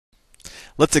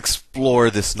let's explore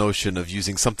this notion of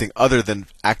using something other than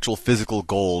actual physical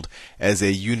gold as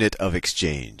a unit of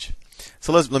exchange.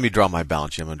 So let me draw my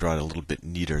balance sheet. I'm going to draw it a little bit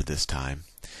neater this time.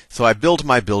 So I built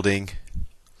my building,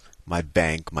 my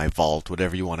bank, my vault,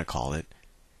 whatever you want to call it,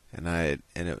 and I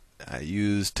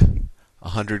used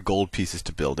 100 gold pieces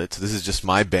to build it. So this is just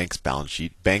my bank's balance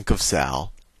sheet, Bank of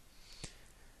Sal.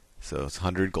 So it's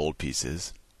 100 gold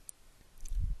pieces.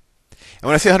 And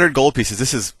when I say 100 gold pieces,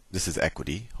 this is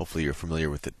equity. Hopefully you're familiar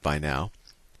with it by now.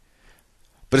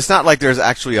 But it's not like there's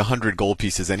actually 100 gold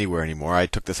pieces anywhere anymore. I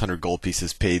took this 100 gold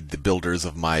pieces, paid the builders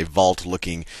of my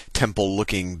vault-looking,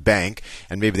 temple-looking bank,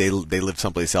 and maybe they lived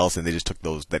someplace else and they just took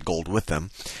that gold with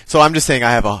them. So I'm just saying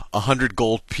I have 100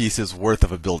 gold pieces worth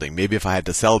of a building. Maybe if I had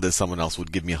to sell this, someone else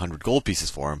would give me 100 gold pieces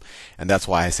for them, and that's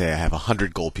why I say I have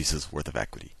 100 gold pieces worth of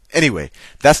equity. Anyway,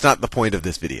 that's not the point of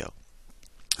this video.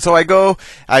 So I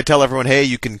tell everyone, hey,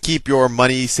 you can keep your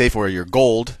money safe, or your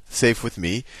gold safe with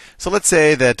me. So let's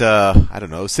say that, I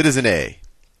don't know, Citizen A.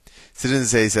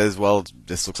 Citizen A says, well,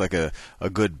 this looks like a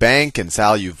good bank, and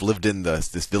Sal, you've lived in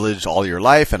this village all your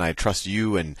life, and I trust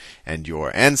you and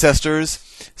your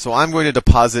ancestors. So I'm going to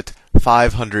deposit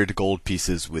 500 gold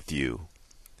pieces with you.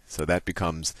 So that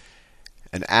becomes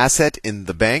an asset in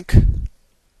the bank.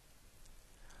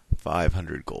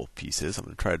 500 gold pieces. I'm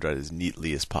going to try to draw it as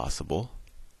neatly as possible.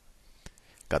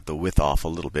 Got the width off a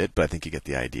little bit, but I think you get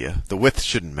the idea. The width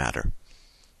shouldn't matter.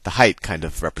 The height kind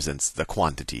of represents the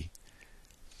quantity.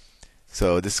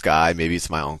 So this guy, maybe it's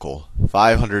my uncle,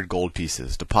 500 gold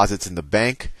pieces, deposits in the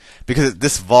bank, because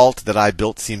this vault that I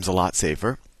built seems a lot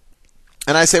safer.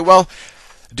 And I say, well,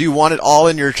 do you want it all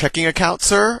in your checking account,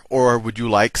 sir, or would you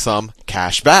like some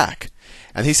cash back?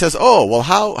 And he says, oh, well,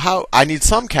 how I need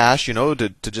some cash,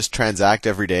 to just transact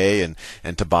every day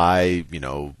and to buy,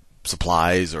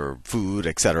 supplies or food,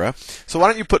 etc. So why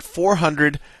don't you put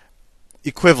 400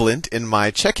 equivalent in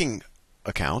my checking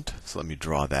account? So let me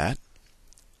draw that.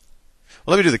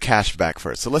 Well, let me do the cash back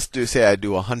first. So let's say I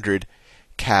do 100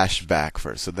 cash back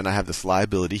first. So then I have this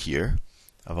liability here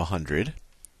of 100.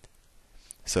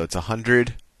 So it's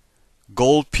 100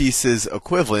 gold pieces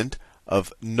equivalent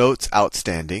of notes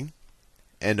outstanding.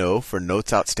 NO for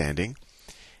notes outstanding.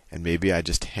 And maybe I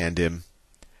just hand him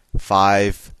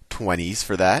 5 20s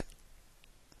for that,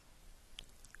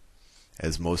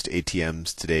 as most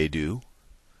ATMs today do.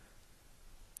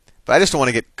 But I just don't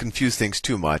want to confuse things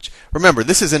too much. Remember,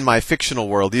 this is in my fictional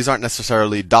world. These aren't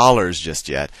necessarily dollars just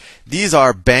yet. These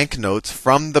are banknotes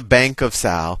from the Bank of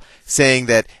Sal saying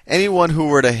that anyone who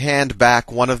were to hand back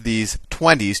one of these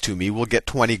 20s to me will get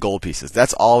 20 gold pieces.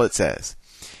 That's all it says.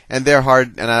 And they're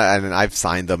hard, and I've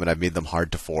signed them, and I've made them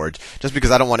hard to forge, just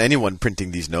because I don't want anyone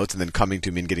printing these notes and then coming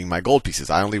to me and getting my gold pieces.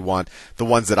 I only want the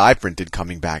ones that I printed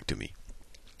coming back to me.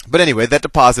 But anyway, that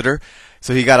depositor,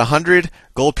 so he got 100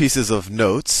 gold pieces of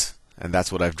notes, and that's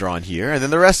what I've drawn here, and then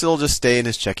the rest will just stay in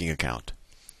his checking account.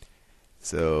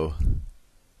 So,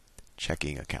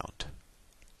 checking account.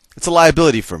 It's a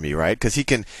liability for me, right? Because he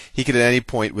could at any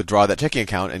point withdraw that checking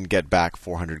account and get back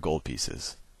 400 gold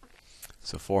pieces.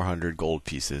 So 400 gold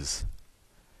pieces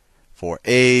for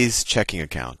A's checking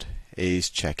account.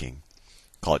 A's checking.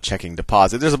 Call it checking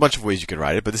deposit. There's a bunch of ways you could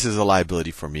write it, but this is a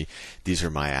liability for me. These are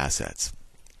my assets.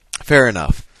 Fair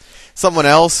enough. Someone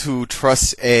else who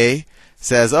trusts A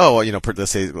says, oh,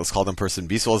 let's call them person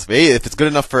B. So if it's good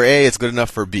enough for A, it's good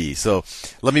enough for B. So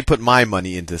let me put my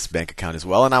money into this bank account as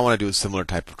well, and I want to do a similar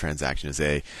type of transaction as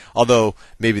A, although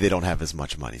maybe they don't have as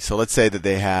much money. So let's say that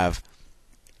they have,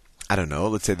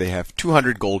 let's say they have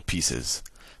 200 gold pieces.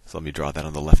 So let me draw that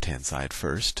on the left-hand side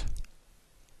first.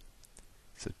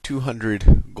 So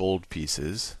 200 gold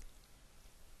pieces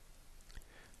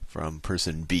from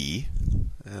person B.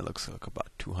 That looks like about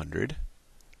 200.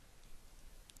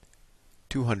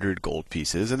 200 gold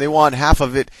pieces. And they want half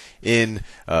of it in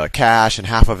cash and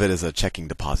half of it as a checking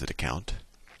deposit account.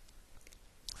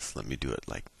 So let me do it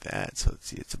like that. So let's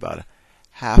see, it's about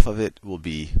half of it will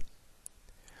be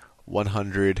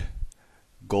 100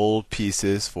 gold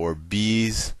pieces for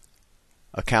B's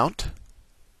account.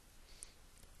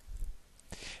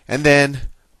 And then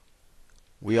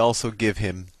we also give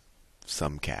him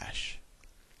some cash,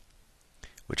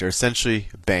 which are essentially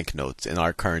banknotes in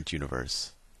our current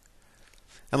universe.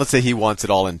 And let's say he wants it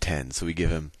all in 10, so we give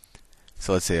him,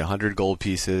 so let's say 100 gold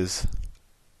pieces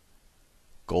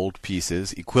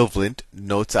equivalent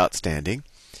notes outstanding,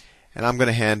 and I'm going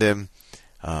to hand him,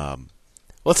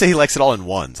 let's say he likes it all in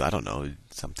ones. I don't know,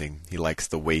 something, he likes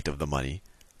the weight of the money,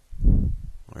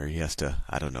 or he has to,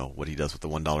 I don't know what he does with the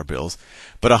 $1 bills,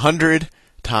 but 100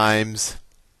 times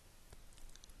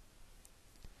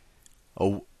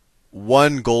a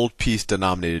 1 gold piece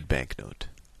denominated banknote,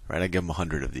 right? I give him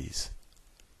 100 of these.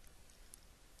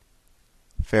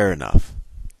 Fair enough.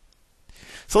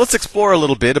 So let's explore a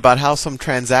little bit about how some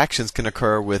transactions can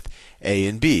occur with A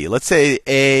and B. Let's say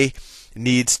A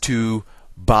needs to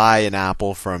buy an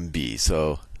apple from B.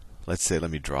 So let's say,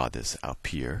 let me draw this up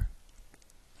here.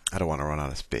 I don't want to run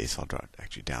out of space. I'll draw it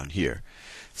actually down here.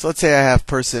 So let's say I have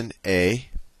person A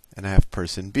and I have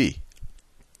person B.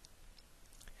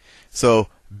 So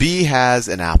B has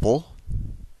an apple.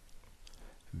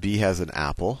 B has an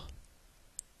apple.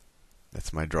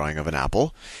 That's my drawing of an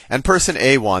apple. And person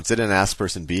A wants it and asks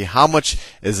person B, how much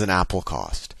is an apple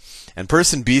cost? And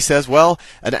person B says, well,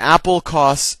 an apple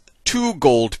costs 2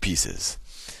 gold pieces.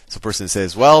 So person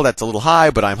says, well, that's a little high,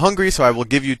 but I'm hungry, so I will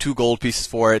give you 2 gold pieces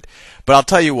for it. But I'll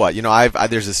tell you what,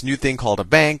 there's this new thing called a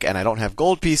bank, and I don't have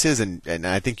gold pieces, and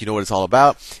I think you know what it's all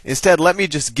about. Instead, let me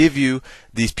just give you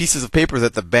these pieces of paper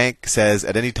that the bank says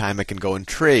at any time I can go and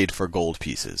trade for gold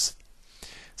pieces.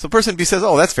 So person B says,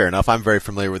 oh, that's fair enough. I'm very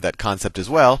familiar with that concept as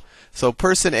well. So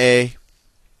person A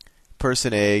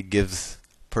gives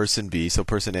person B. So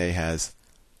person A has,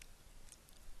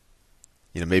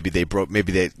 maybe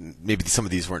some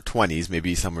of these weren't 20s.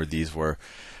 Maybe some of these were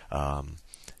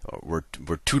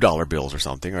 $2 bills or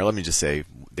something. Or let me just say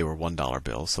they were $1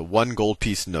 bills. So 1 gold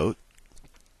piece note.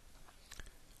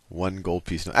 1 gold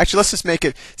piece note. Actually, let's just make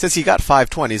it, since he got 5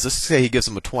 20s, let's say he gives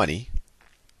him a 20.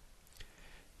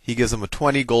 He gives him a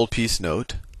 20 gold piece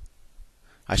note.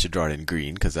 I should draw it in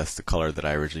green because that's the color that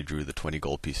I originally drew the 20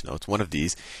 gold piece notes. One of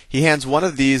these. He hands one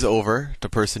of these over to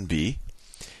person B.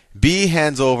 B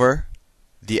hands over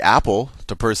the apple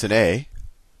to person A.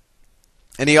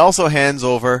 And he also hands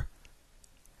over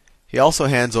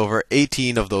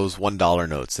 18 of those $1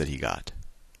 notes that he got.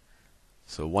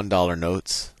 So $1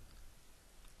 notes.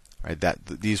 Right,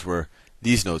 these were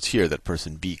these notes here that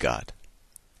person B got.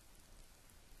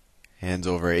 Hands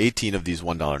over 18 of these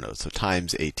 $1 notes, so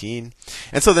times 18.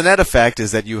 And so the net effect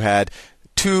is that you had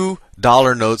 $2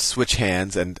 notes switch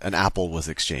hands and an apple was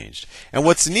exchanged. And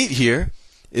what's neat here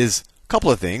is a couple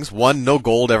of things. One, no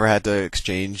gold ever had to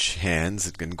exchange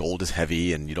hands, and gold is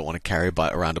heavy and you don't want to carry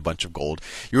around a bunch of gold.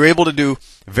 You were able to do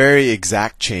very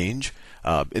exact change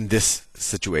in this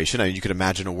situation. I mean, you could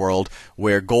imagine a world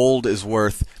where gold is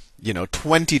worth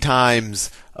 20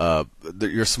 times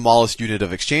your smallest unit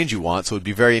of exchange you want, so it would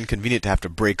be very inconvenient to have to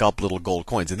break up little gold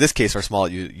coins. In this case, our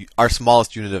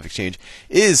smallest unit of exchange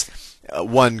is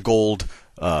 1 gold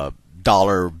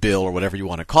dollar bill or whatever you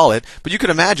want to call it. But you could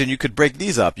imagine you could break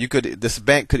these up. This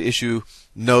bank could issue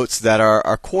notes that are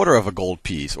a quarter of a gold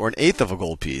piece or an eighth of a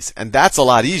gold piece, and that's a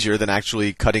lot easier than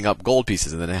actually cutting up gold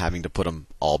pieces and then having to put them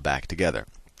all back together.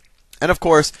 And of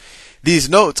course, these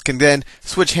notes can then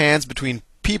switch hands between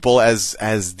people as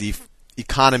the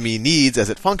economy needs, as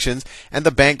it functions, and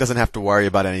the bank doesn't have to worry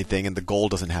about anything, and the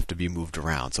gold doesn't have to be moved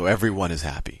around. So everyone is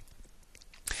happy.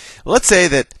 Let's say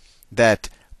that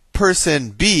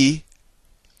person B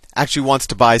actually wants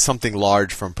to buy something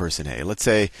large from person A. Let's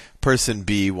say person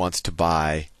B wants to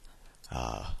buy.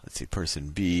 Person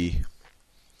B.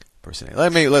 Person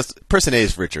A. Person A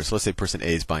is richer, so let's say person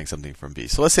A is buying something from B.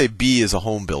 So let's say B is a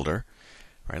home builder.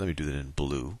 All right, let me do that in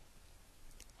blue.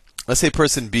 Let's say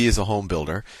person B is a home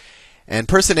builder, and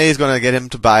person A is going to get him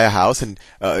to buy a house and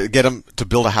get him to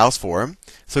build a house for him.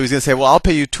 So he's going to say, well, I'll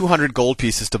pay you 200 gold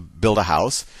pieces to build a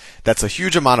house. That's a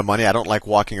huge amount of money. I don't like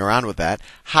walking around with that.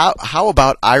 How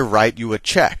about I write you a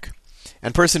check?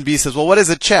 And person B says, well, what is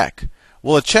a check?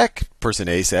 Well, a check, person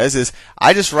A says, is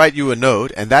I just write you a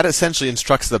note, and that essentially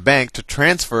instructs the bank to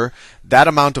transfer that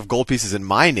amount of gold pieces in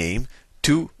my name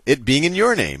to it being in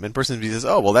your name. And person B says,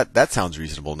 oh, well, that sounds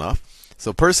reasonable enough.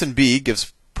 So person B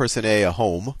gives person A a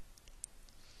home,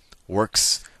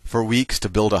 works for weeks to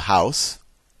build a house,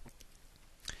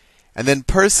 and then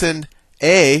person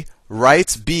A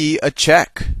writes B a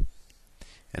check.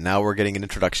 And now we're getting an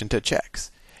introduction to checks.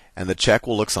 And the check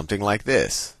will look something like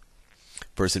this.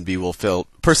 Person A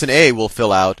will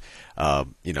fill out,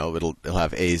 it'll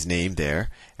have A's name there,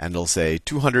 and it'll say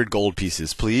 200 gold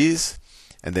pieces, please.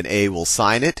 And then A will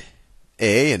sign it,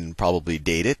 A, and probably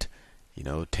date it.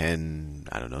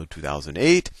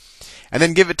 2008, and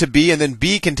then give it to B, and then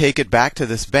B can take it back to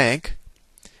this bank.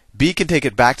 B can take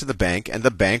it back to the bank, and the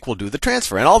bank will do the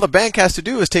transfer. And all the bank has to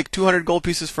do is take 200 gold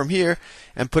pieces from here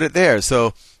and put it there.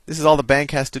 So this is all the bank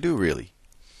has to do, really.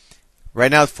 Right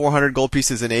now, 400 gold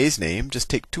pieces in A's name. Just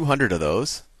take 200 of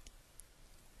those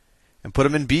and put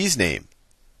them in B's name.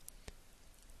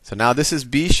 So now this is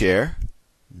B's share,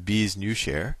 B's new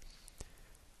share,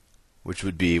 which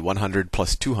would be 100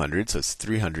 plus 200, so it's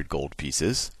 300 gold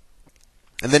pieces.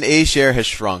 And then A's share has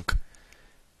shrunk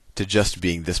to just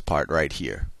being this part right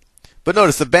here. But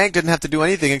notice the bank didn't have to do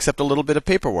anything except a little bit of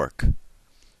paperwork.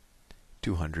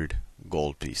 200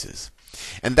 gold pieces.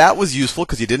 And that was useful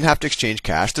because you didn't have to exchange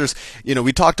cash.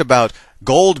 We talked about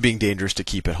gold being dangerous to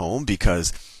keep at home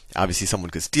because obviously someone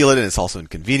could steal it, and it's also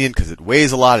inconvenient because it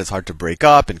weighs a lot. It's hard to break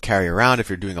up and carry around if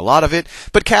you're doing a lot of it.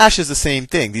 But cash is the same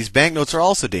thing. These banknotes are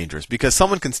also dangerous because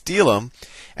someone can steal them,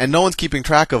 and no one's keeping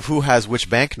track of who has which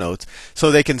banknotes.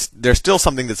 So they're still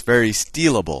something that's very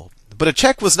stealable. But a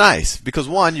check was nice because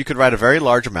one, you could write a very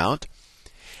large amount,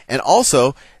 and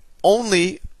also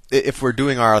only if we're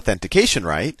doing our authentication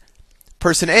right,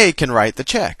 person A can write the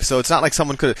check. So it's not like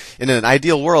someone could, in an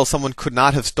ideal world, someone could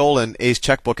not have stolen A's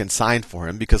checkbook and signed for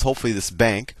him because hopefully this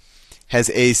bank has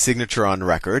A's signature on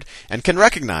record and can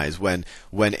recognize when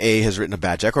A has written a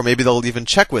bad check, or maybe they'll even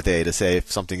check with A to say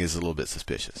if something is a little bit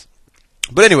suspicious.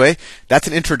 But anyway, that's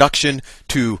an introduction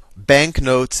to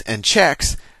banknotes and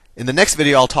checks. In the next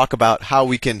video, I'll talk about how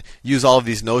we can use all of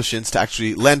these notions to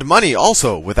actually lend money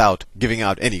also without giving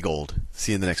out any gold.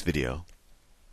 See you in the next video.